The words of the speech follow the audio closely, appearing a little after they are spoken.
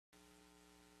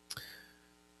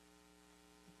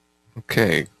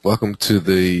Okay, welcome to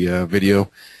the video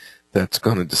that's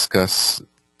going to discuss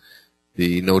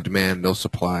the no demand, no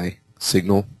supply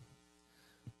signal,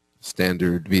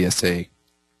 standard VSA.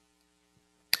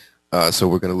 So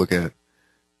we're going to look at,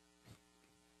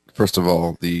 first of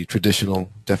all, the traditional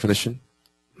definition,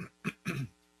 and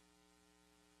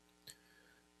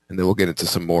then we'll get into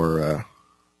some more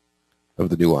of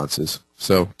the nuances.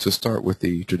 So to start with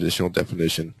the traditional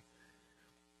definition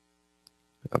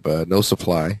of no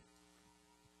supply,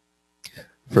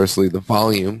 firstly, the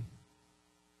volume,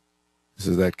 this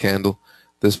is that candle,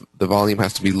 the volume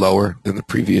has to be lower than the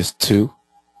previous two.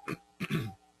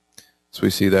 So we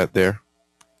see that there.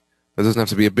 It doesn't have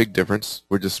to be a big difference.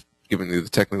 We're just giving you the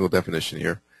technical definition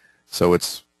here. So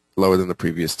it's lower than the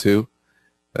previous two.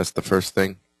 That's the first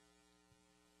thing.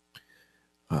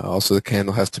 Also, the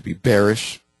candle has to be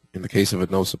bearish in the case of a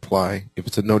no supply. If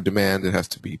it's a no demand, it has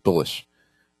to be bullish.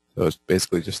 So it's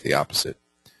basically just the opposite.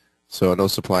 So a no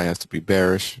supply has to be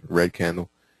bearish, red candle,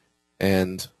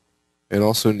 and it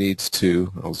also needs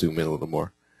to, I'll zoom in a little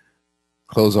more,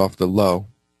 close off the low.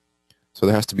 So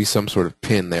there has to be some sort of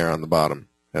pin there on the bottom,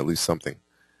 at least something.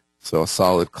 So a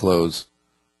solid close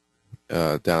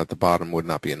down at the bottom would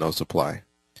not be a no supply.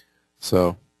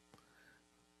 So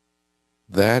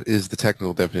that is the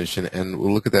technical definition, and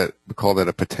we'll look at that, we call that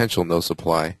a potential no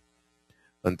supply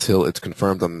until it's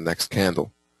confirmed on the next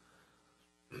candle.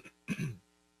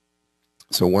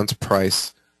 So once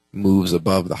price moves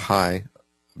above the high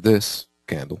of this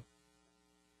candle,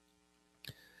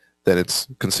 then it's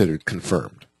considered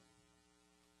confirmed.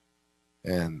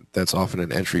 And that's often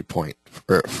an entry point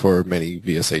for many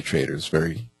VSA traders,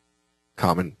 very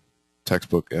common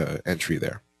textbook entry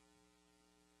there.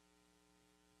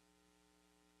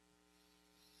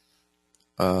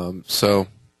 So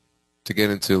to get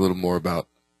into a little more about,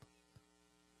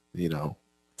 you know,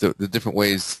 the different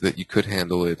ways that you could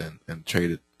handle it and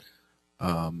trade it,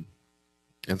 and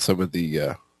some of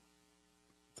the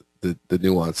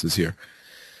nuances here.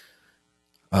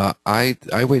 I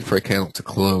wait for a candle to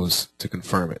close to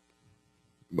confirm it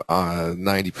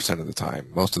 90% of the time,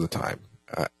 most of the time.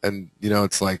 And, you know,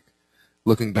 it's like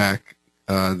looking back,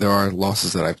 there are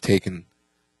losses that I've taken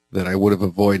that I would have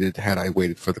avoided had I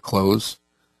waited for the close.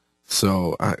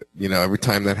 So, you know, every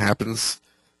time that happens,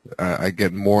 I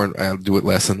get more, and I'll do it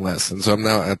less and less. And so I'm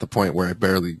now at the point where I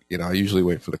barely, you know, I usually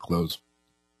wait for the close.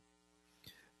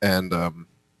 And,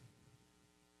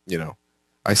 you know,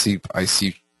 I see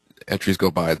entries go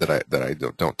by that I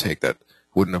don't take that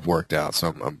wouldn't have worked out.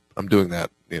 So I'm doing that,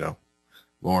 you know,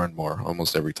 more and more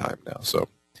almost every time now. So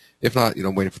if not, you know,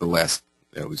 I'm waiting for the last,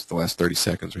 at least the last 30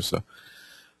 seconds or so.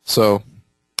 So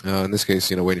in this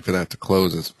case, you know, waiting for that to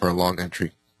close for a long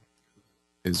entry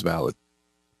is valid.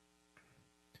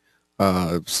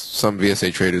 Some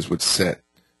VSA traders would set,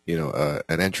 you know,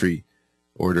 an entry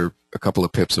order a couple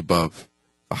of pips above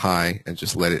the high and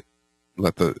just let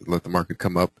the market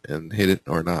come up and hit it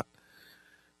or not.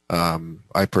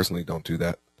 I personally don't do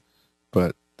that,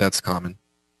 but that's common.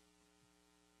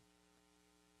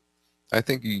 I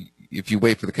think if you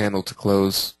wait for the candle to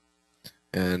close,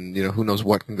 and you know who knows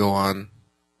what can go on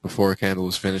before a candle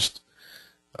is finished,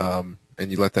 and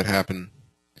you let that happen,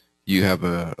 you have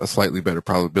a slightly better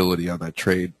probability on that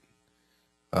trade,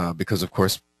 because of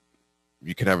course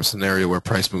you can have a scenario where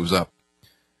price moves up.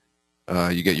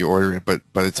 You get your order in, but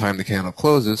by the time the candle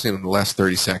closes, you know, in the last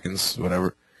 30 seconds,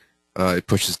 whatever, it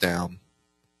pushes down,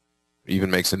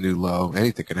 even makes a new low.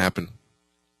 Anything can happen.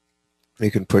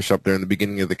 It can push up there in the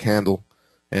beginning of the candle,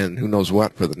 and who knows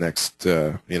what for the next,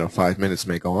 you know, 5 minutes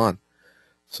may go on.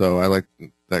 So I like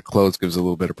that close gives a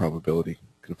little bit of probability,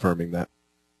 confirming that.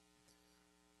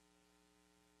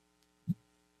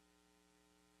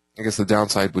 I guess the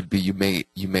downside would be you may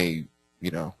you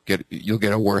know you'll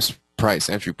get a worse price,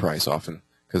 entry price often,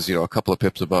 because you know a couple of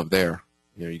pips above there,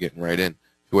 you know, you're getting right in.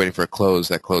 If you're waiting for a close,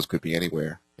 that close could be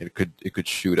anywhere. It could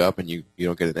shoot up and you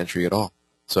don't get an entry at all.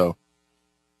 So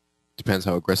depends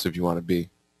how aggressive you want to be.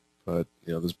 But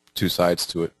you know, there's two sides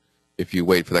to it. If you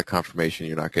wait for that confirmation,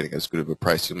 you're not getting as good of a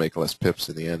price. You'll make less pips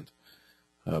in the end,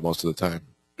 most of the time.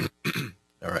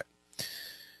 All right.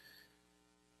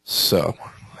 So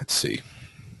let's see.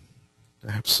 I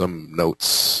have some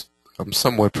notes. I'm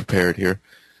somewhat prepared here.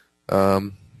 All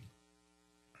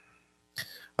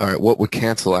right, what would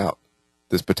cancel out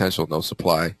this potential no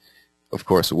supply? Of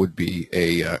course, it would be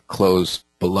a close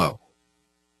below.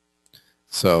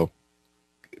 So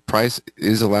price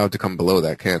is allowed to come below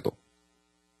that candle,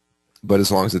 but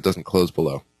as long as it doesn't close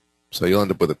below. So you'll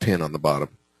end up with a pin on the bottom.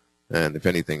 And if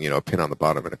anything, you know, a pin on the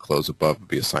bottom and a close above would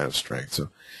be a sign of strength. So,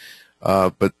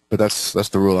 but that's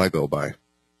the rule I go by.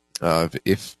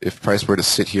 If price were to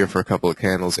sit here for a couple of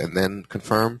candles and then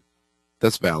confirm,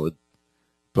 that's valid.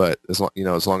 But as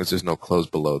long as there's no close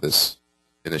below this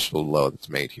initial low that's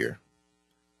made here.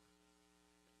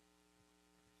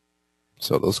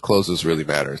 So those closes really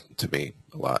matter to me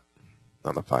a lot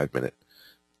on the 5-minute.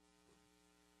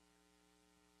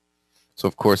 So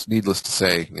of course, needless to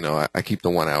say, I keep the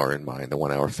 1 hour in mind, the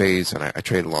 1 hour phase, and I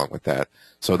trade along with that.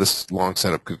 So this long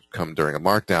setup could come during a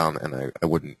markdown, and I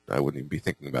wouldn't even be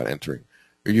thinking about entering.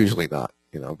 Or usually not,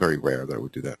 very rare that I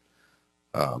would do that.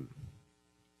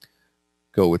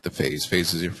 Go with the phase.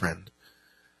 Phase is your friend.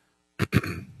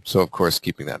 So of course,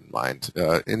 keeping that in mind.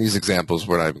 In these examples,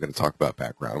 we're not even going to talk about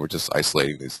background. We're just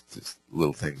isolating these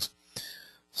little things.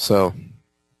 So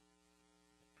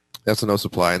that's a no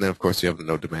supply, and then of course you have the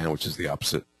no demand, which is the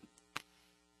opposite.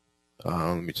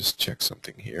 Let me just check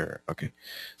something here. Okay,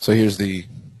 so here's the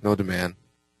no demand.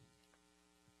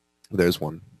 There's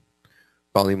one.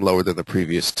 Volume lower than the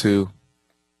previous two.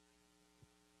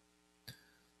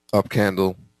 Up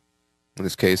candle, in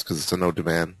this case, because it's a no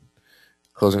demand.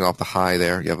 Closing off the high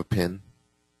there, you have a pin.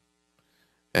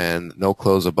 And no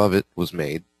close above it was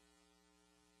made.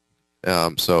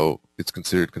 So it's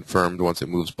considered confirmed once it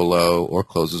moves below or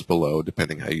closes below,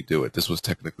 depending how you do it. This was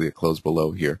technically a close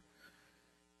below here.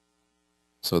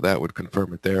 So that would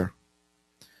confirm it there.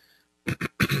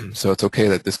 So it's okay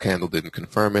that this candle didn't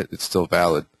confirm it. It's still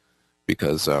valid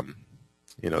because,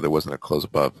 there wasn't a close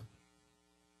above.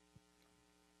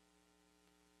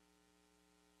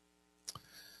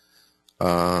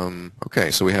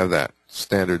 Okay, so we have that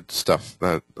standard stuff,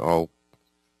 that all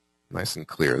nice and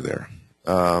clear there.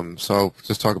 So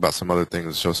just talk about some other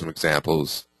things, show some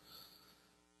examples,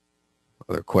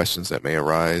 other questions that may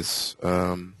arise.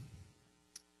 All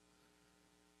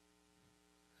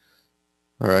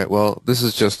right, well, this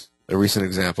is just a recent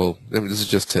example. I mean, this is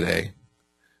just today.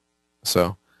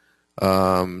 So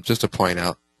just to point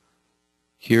out,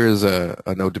 here is a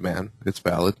no demand. It's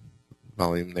valid.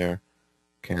 Volume there,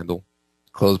 candle.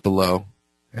 Close below,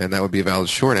 and that would be a valid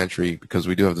short entry because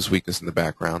we do have this weakness in the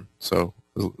background. So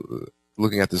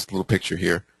looking at this little picture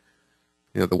here,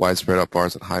 the widespread up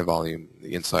bars at high volume,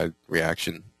 the inside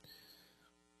reaction,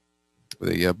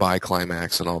 the buy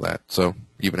climax and all that. So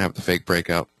you even have the fake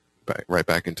breakout right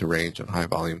back into range on high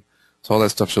volume. So all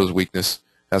that stuff shows weakness.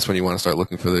 That's when you want to start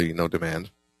looking for the no demand.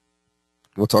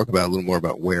 We'll talk about a little more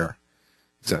about where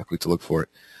exactly to look for it.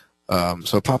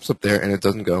 So it pops up there and it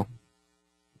doesn't go.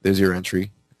 There's your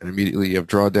entry, and immediately you have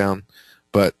drawdown.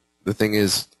 But the thing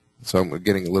is, so I'm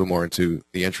getting a little more into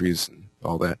the entries and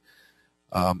all that.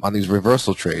 On these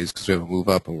reversal trades, because we have a move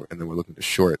up and then we're looking to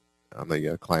short on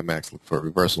the climax, look for a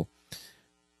reversal.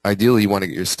 Ideally, you want to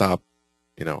get your stop.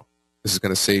 This is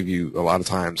going to save you a lot of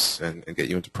times and get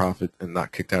you into profit and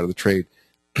not kicked out of the trade.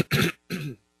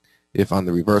 If on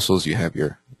the reversals you have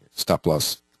your stop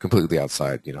loss completely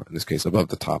outside, in this case above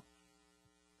the top,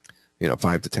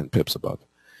 5 to 10 pips above.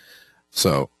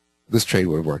 So this trade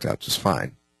would have worked out just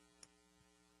fine.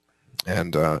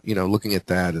 And, looking at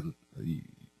that and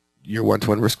your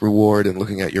one-to-one risk reward and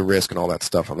looking at your risk and all that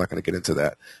stuff, I'm not going to get into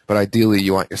that. But ideally,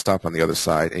 you want your stop on the other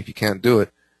side. And if you can't do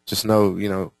it, just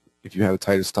know, if you have a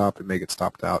tighter stop, it may get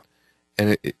stopped out.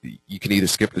 And you can either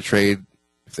skip the trade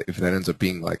if that ends up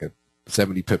being like a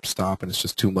 70 pip stop and it's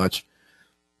just too much.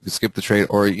 You can skip the trade,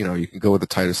 or, you can go with a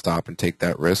tighter stop and take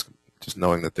that risk, just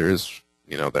knowing that there is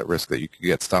that risk that you could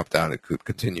get stopped out, it could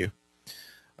continue.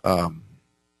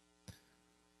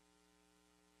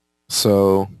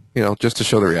 So, just to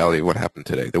show the reality of what happened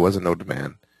today, there was no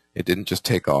demand. It didn't just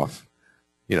take off.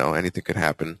 Anything could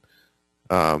happen.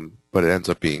 But it ends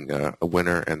up being a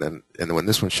winner, and then when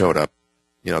this one showed up,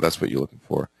 that's what you're looking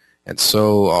for. And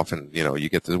so often, you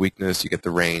get the weakness, you get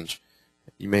the range.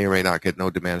 You may or may not get no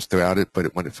demands throughout it,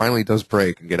 but when it finally does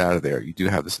break and get out of there, you do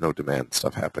have this no demand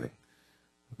stuff happening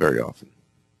very often.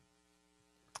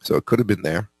 So it could have been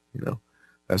there,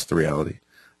 that's the reality.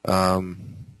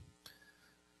 One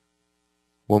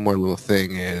more little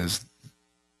thing is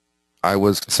I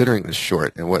was considering this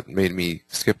short, and what made me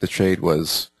skip the trade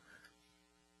was,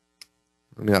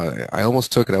 I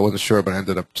almost took it. I wasn't sure, but I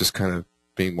ended up just kind of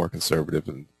being more conservative,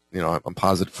 and I'm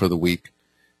positive for the week,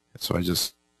 so I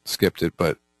just skipped it.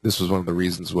 But this was one of the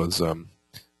reasons was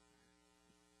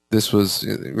this was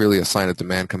really a sign of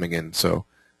demand coming in. So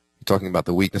talking about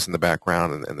the weakness in the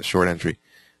background and the short entry,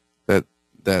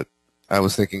 that I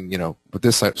was thinking, with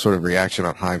this sort of reaction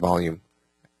on high volume,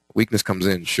 weakness comes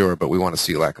in, sure, but we want to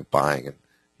see lack of buying,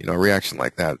 and a reaction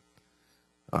like that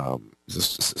is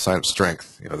just a sign of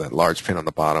strength. That large pin on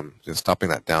the bottom, just stopping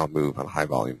that down move on high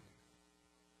volume,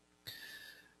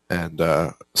 and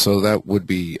so that would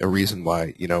be a reason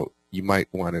why you might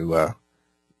want to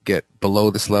get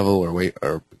below this level or wait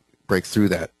or break through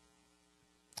that.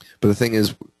 But the thing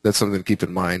is, that's something to keep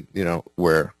in mind,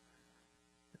 where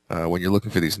when you're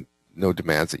looking for these no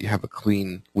demands, that you have a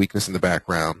clean weakness in the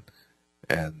background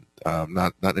and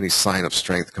not any sign of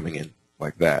strength coming in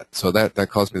like that. So that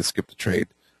caused me to skip the trade.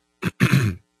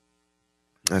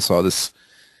 I saw this,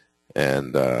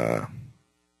 and I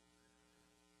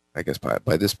guess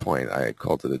by this point I had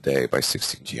called it a day by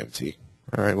 16 GMT.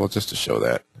 All right, well, just to show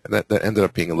that. And that ended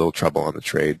up being a little trouble on the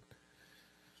trade,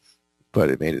 but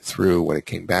it made it through when it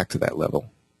came back to that level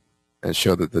and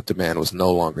showed that the demand was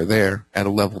no longer there at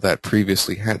a level that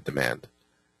previously had demand.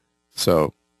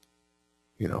 So,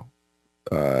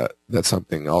 that's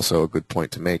something also a good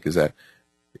point to make, is that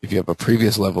if you have a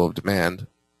previous level of demand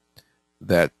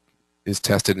that is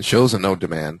tested and shows a no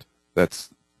demand,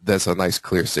 that's a nice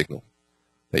clear signal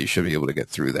that you should be able to get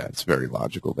through that. It's very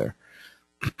logical there.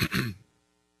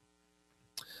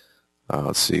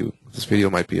 Let's see. This video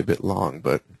might be a bit long,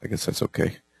 but I guess that's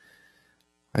okay.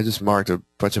 I just marked a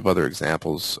bunch of other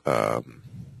examples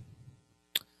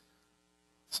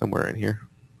somewhere in here.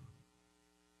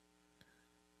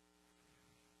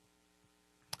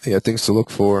 Yeah, things to look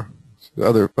for.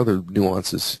 Other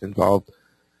nuances involved.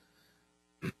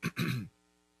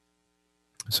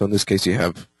 So in this case, you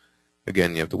have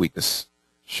the weakness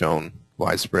shown,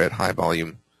 widespread, high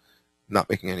volume, not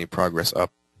making any progress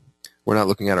up. We're not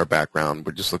looking at our background.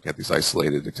 We're just looking at these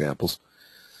isolated examples.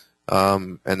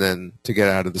 And then to get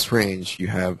out of this range, you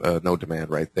have no demand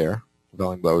right there,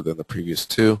 volume lower than the previous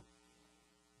two.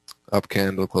 Up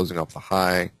candle, closing off the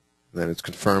high, and then it's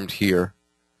confirmed here.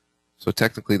 So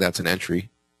technically that's an entry,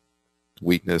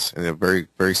 weakness, and a very,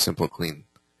 very simple, clean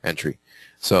entry.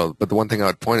 So, but the one thing I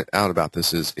would point out about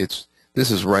this is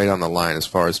this is right on the line as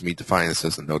far as me defining this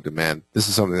as a no demand. This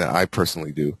is something that I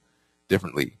personally do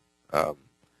differently. I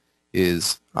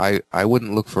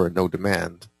wouldn't look for a no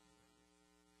demand.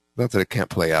 Not that it can't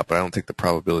play out, but I don't think the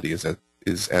probability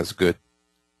is as good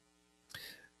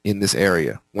in this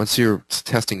area. Once you're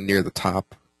testing near the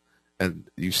top, and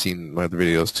you've seen my other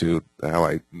videos too, how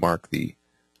I mark the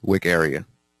wick area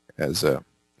as an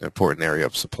important area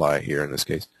of supply here in this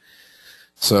case.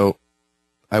 So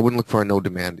I wouldn't look for a no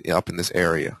demand up in this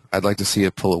area. I'd like to see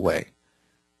it pull away.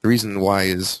 The reason why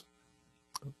is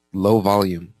low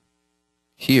volume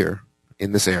here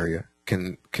in this area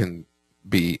can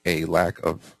be a lack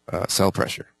of sell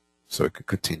pressure, so it could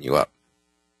continue up.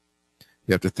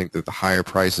 You have to think that the higher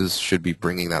prices should be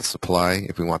bringing that supply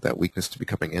if we want that weakness to be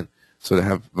coming in. So to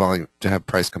have volume, to have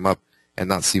price come up and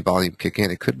not see volume kick in,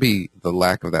 it could be the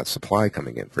lack of that supply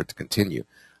coming in for it to continue.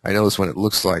 I notice when it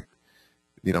looks like,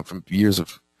 from years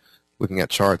of looking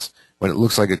at charts, when it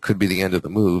looks like it could be the end of the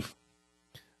move,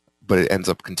 but it ends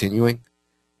up continuing,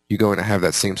 you're going to have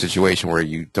that same situation where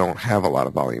you don't have a lot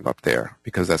of volume up there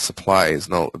because that supply is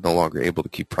no longer able to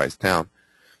keep price down.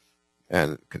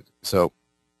 And so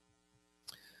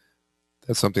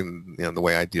that's something, the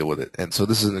way I deal with it. And so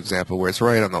this is an example where it's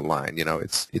right on the line.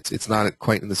 It's not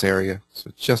quite in this area, so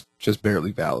it's just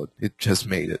barely valid. It just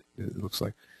made it. It looks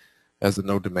like as the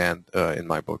no demand in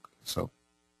my book. So.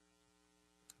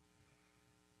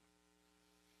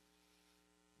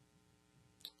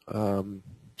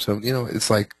 It's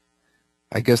like,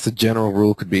 I guess the general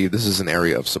rule could be this is an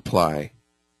area of supply.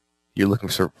 You're looking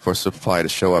for supply to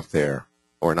show up there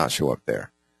or not show up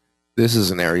there. This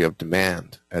is an area of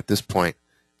demand. At this point,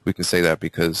 we can say that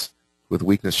because with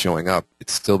weakness showing up,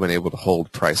 it's still been able to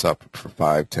hold price up for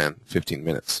 5, 10, 15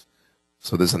 minutes.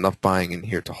 So there's enough buying in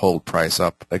here to hold price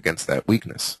up against that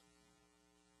weakness.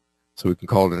 So we can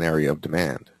call it an area of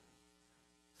demand.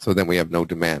 So then we have no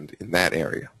demand in that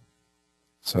area.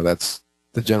 So that's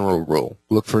the general rule.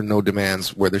 Look for no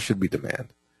demands where there should be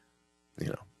demand.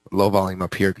 Low volume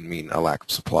up here can mean a lack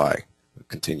of supply.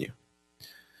 Continue.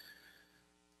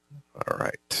 All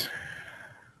right.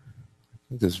 I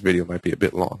think this video might be a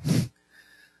bit long.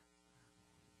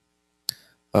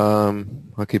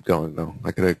 I'll keep going though.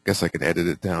 I guess I can edit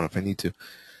it down if I need to.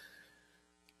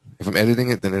 If I'm editing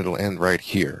it, then it'll end right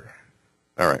here.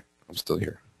 All right. I'm still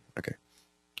here. Okay.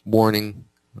 Warning.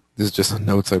 This is just a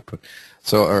notes I put.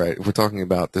 So, all right, if we're talking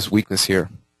about this weakness here.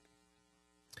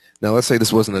 Now, let's say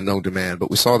this wasn't a no demand,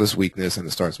 but we saw this weakness and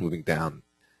it starts moving down.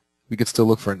 We could still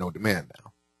look for a no demand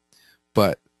now.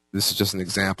 But this is just an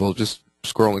example, just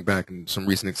scrolling back in some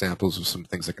recent examples of some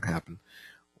things that can happen,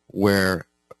 where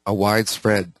a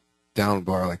widespread down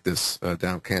bar like this,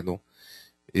 down candle,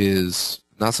 is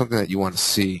not something that you want to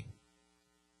see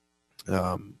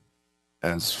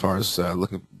as far as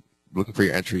looking for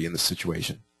your entry in this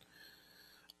situation.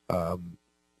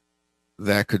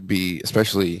 That could be,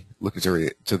 especially looking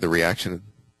to the reaction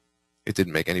it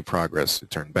didn't make any progress. It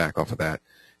turned back off of that.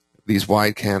 These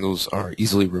wide candles are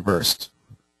easily reversed.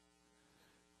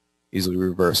 Easily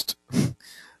reversed.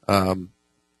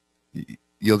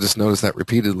 You'll just notice that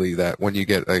repeatedly, that when you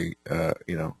get a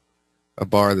a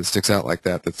bar that sticks out like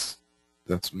that, that's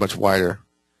much wider,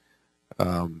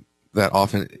 that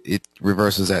often it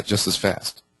reverses that just as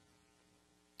fast.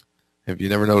 If you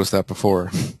never noticed that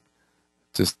before,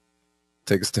 just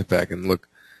take a step back and look.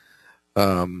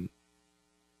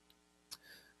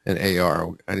 An AR,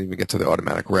 I didn't even get to the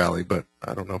automatic rally, but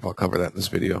I don't know if I'll cover that in this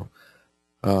video.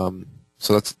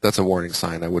 So that's a warning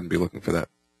sign. I wouldn't be looking for that.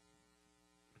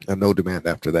 No demand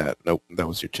after that. Nope, that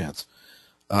was your chance.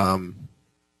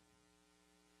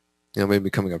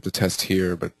 Maybe coming up to test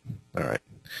here, but all right.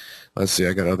 Let's see.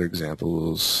 I got other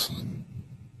examples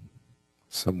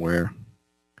somewhere.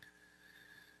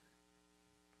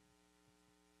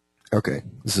 Okay,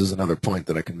 this is another point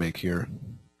that I can make here.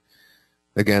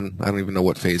 Again, I don't even know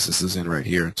what phase this is in right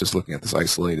here, just looking at this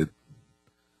isolated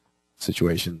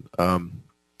situation. So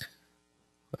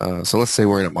let's say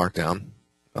we're in a markdown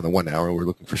on the 1 hour. We're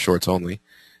looking for shorts only.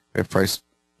 If price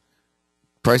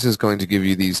is going to give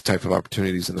you these type of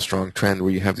opportunities in a strong trend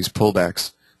where you have these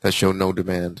pullbacks that show no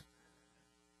demand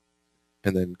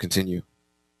and then continue.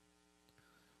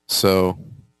 So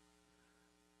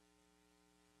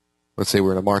let's say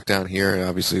we're in a markdown here, and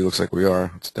obviously it looks like we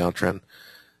are. It's a downtrend.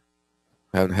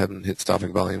 Haven't hit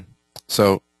stopping volume.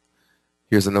 So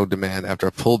here's a no demand after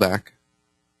a pullback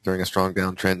during a strong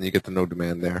downtrend, and you get the no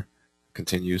demand there.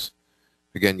 Continues.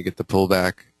 Again, you get the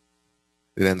pullback.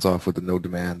 It ends off with the no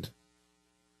demand.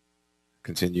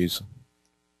 Continues.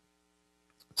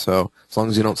 So as long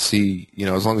as you don't see,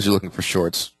 as long as you're looking for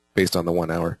shorts based on the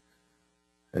 1 hour,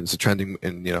 and it's a trending,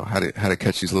 and how to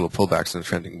catch these little pullbacks in a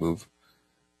trending move.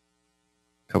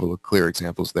 A couple of clear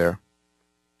examples there.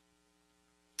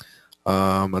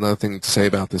 Another thing to say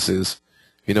about this is,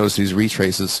 if you notice these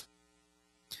retraces,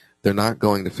 they're not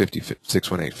going to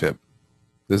 5618 fib.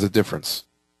 There's a difference.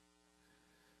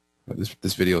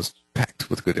 This video is packed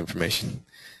with good information.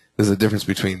 There's a difference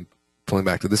between pulling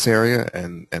back to this area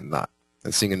and not,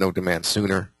 and seeing a no demand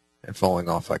sooner and falling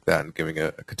off like that and giving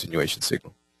a continuation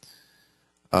signal.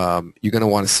 You're going to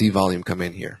want to see volume come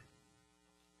in here.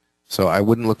 So I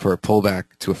wouldn't look for a pullback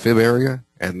to a fib area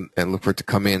and look for it to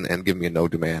come in and give me a no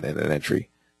demand and an entry.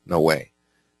 No way.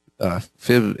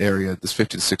 Fib area, this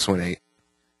 50 to 618,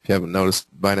 if you haven't noticed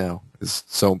by now, is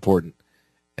so important.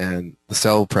 And the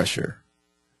sell pressure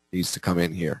needs to come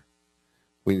in here.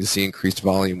 We need to see increased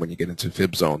volume when you get into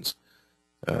fib zones,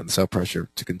 and the sell pressure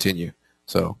to continue.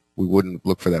 So we wouldn't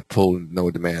look for that pull and no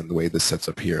demand the way this sets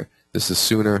up here. This is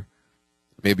sooner.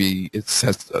 Maybe it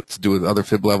has to do with other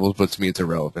fib levels, but to me it's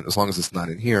irrelevant. As long as it's not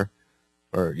in here,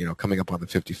 or coming up on the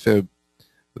 50 fib,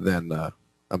 then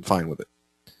I'm fine with it.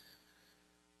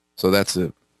 So that's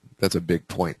a big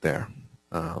point there.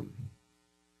 Now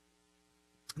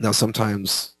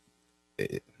sometimes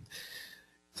it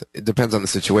depends on the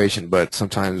situation, but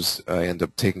sometimes I end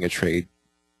up taking a trade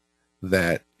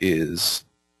that is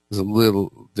a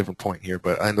little different point here,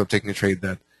 but I end up taking a trade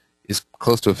that is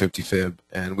close to a 50 fib,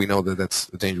 and we know that that's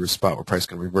a dangerous spot where price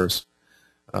can reverse.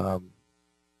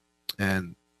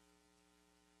 And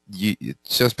it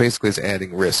just basically is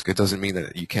adding risk. It doesn't mean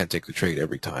that you can't take the trade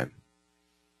every time.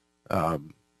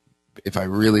 If I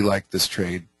really like this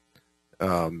trade,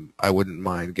 I wouldn't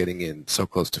mind getting in so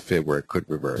close to fib where it could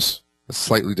reverse. A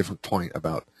slightly different point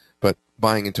but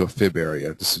buying into a fib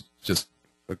area, this is just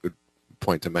a good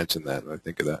point to mention that, and I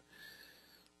think of that.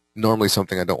 Normally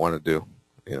something I don't want to do,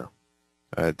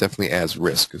 it definitely adds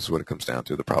risk is what it comes down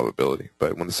to, the probability.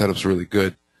 But when the setup's really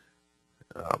good,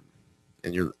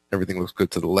 and everything looks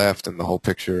good to the left and the whole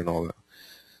picture and all that,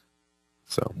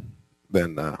 so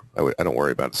then I don't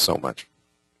worry about it so much.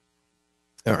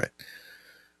 All right.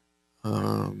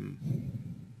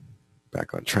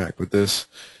 Back on track with this.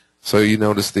 So you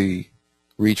notice the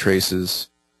retraces,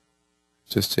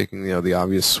 just taking the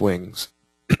obvious swings.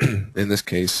 In this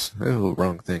case,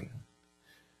 wrong thing.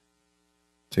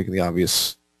 Taking the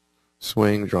obvious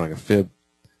swing, drawing a fib,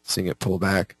 seeing it pull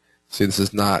back. See,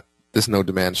 this no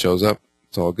demand shows up.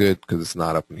 It's all good because it's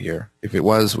not up in here. If it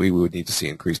was, we would need to see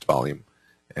increased volume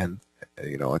and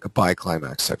like a buy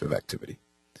climax type of activity.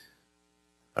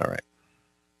 All right.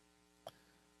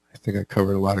 I think I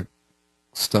covered a lot of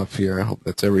stuff here. I hope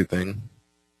that's everything.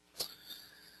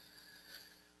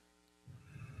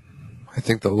 I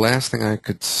think the last thing I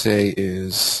could say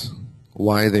is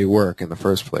why they work in the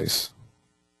first place.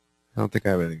 I don't think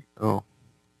I have any. Oh.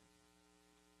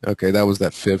 Okay, that was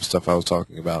that fib stuff I was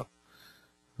talking about.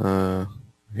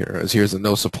 Here's a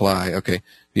no supply. Okay,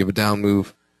 if you have a down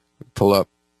move, pull up,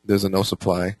 there's a no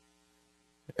supply.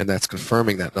 and that's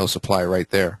confirming that no supply right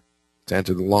there to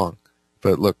enter the long.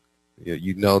 But look,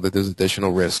 you know that there's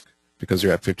additional risk because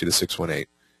you're at 50 to 618,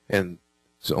 and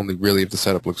it's only really if the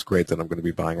setup looks great that I'm going to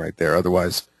be buying right there.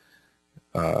 Otherwise,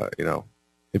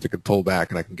 if it could pull back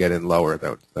and I can get in lower,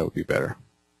 that would be better.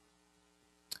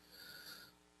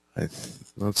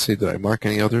 Let's see, did I mark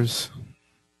any others?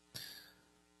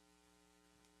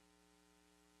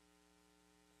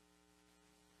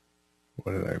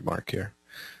 What did I mark here?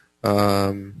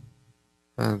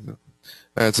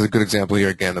 That's a good example here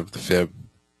again of the fib.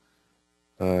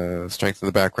 Strength in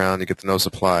the background, you get the no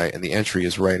supply, and the entry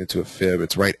is right into a fib.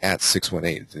 It's right at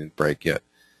 618. It didn't break yet.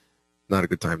 Not a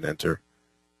good time to enter.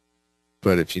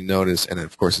 But if you notice, and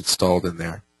of course it's stalled in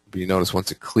there, but you notice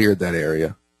once it cleared that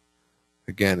area,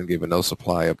 again, and gave a no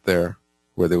supply up there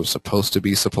where there was supposed to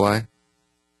be supply,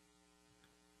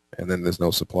 and then there's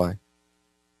no supply.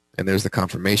 And there's the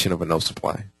confirmation of a no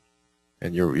supply.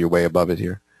 And you're way above it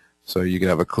here. So you can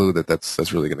have a clue that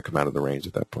that's really going to come out of the range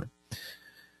at that point.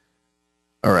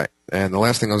 All right, and the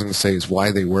last thing I was going to say is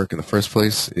why they work in the first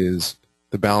place is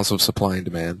the balance of supply and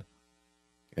demand.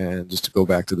 And just to go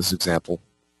back to this example,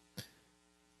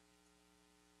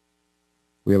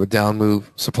 we have a down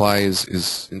move. Supply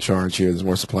is in charge here. There's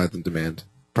more supply than demand.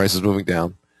 Price is moving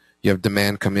down. You have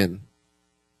demand come in.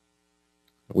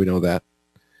 We know that.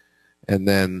 And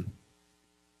then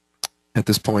at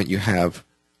this point you have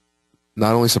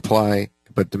not only supply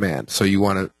but demand. So you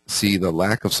want to see the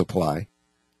lack of supply.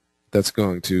 That's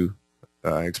going to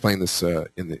explain this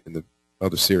in the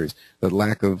other series. The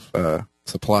lack of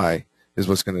supply is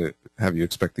what's going to have you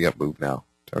expect the up move now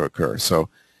to occur. So,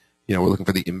 we're looking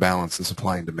for the imbalance in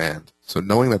supply and demand. So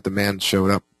knowing that demand showed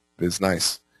up is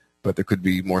nice, but there could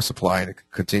be more supply and it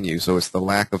could continue. So it's the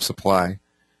lack of supply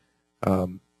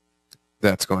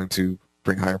that's going to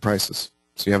bring higher prices.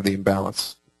 So you have the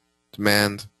imbalance,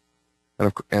 demand,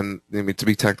 and to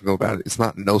be technical about it, it's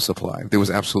not no supply. If there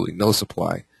was absolutely no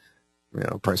supply,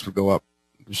 price would go up,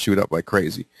 shoot up like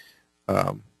crazy.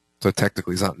 So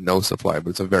technically it's not no supply,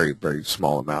 but it's a very, very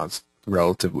small amount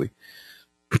relatively.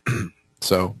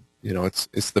 So,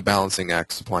 it's the balancing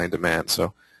act, supply and demand.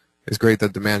 So it's great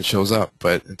that demand shows up,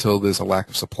 but until there's a lack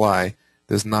of supply,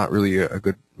 there's not really a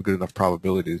good enough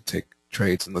probability to take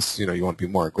trades unless, you want to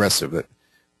be more aggressive. That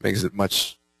makes it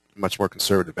much more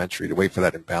conservative entry to wait for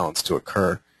that imbalance to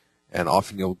occur. And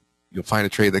often you'll find a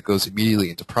trade that goes immediately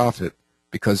into profit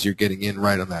because you're getting in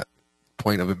right on that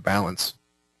point of imbalance.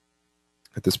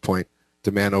 At this point,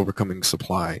 demand overcoming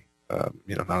supply,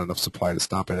 not enough supply to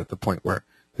stop it at the point where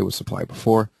there was supply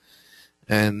before.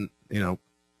 And,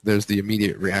 there's the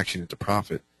immediate reaction into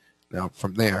profit. Now,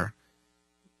 from there,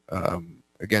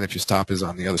 again, if your stop is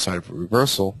on the other side of a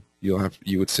reversal, you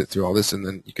would sit through all this, and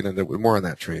then you can end up with more on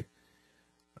that trade.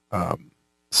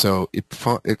 So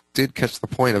it did catch the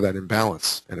point of that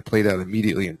imbalance, and it played out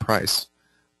immediately in price.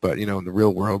 But, in the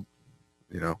real world,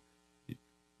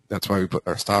 that's why we put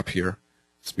our stop here.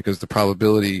 It's because the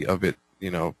probability of it,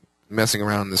 messing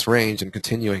around in this range and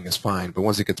continuing is fine. But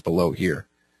once it gets below here,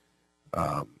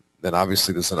 then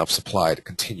obviously there's enough supply to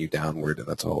continue downward, and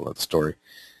that's a whole other story.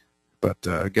 But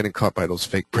getting caught by those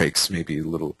fake breaks may be a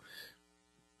little,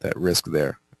 that risk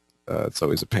there. It's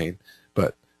always a pain.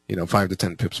 But, 5 to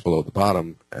 10 pips below the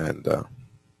bottom, and,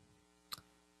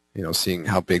 seeing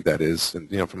how big that is. And,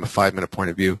 from a 5-minute point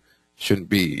of view, shouldn't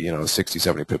be, 60,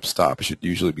 70 pips stop. It should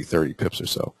usually be 30 pips or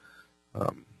so.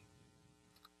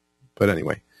 But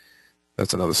anyway,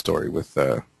 that's another story with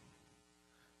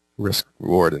risk,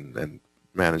 reward, and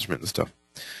management and stuff.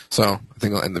 So I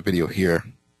think I'll end the video here.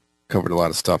 Covered a lot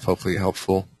of stuff, hopefully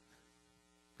helpful.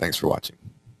 Thanks for watching.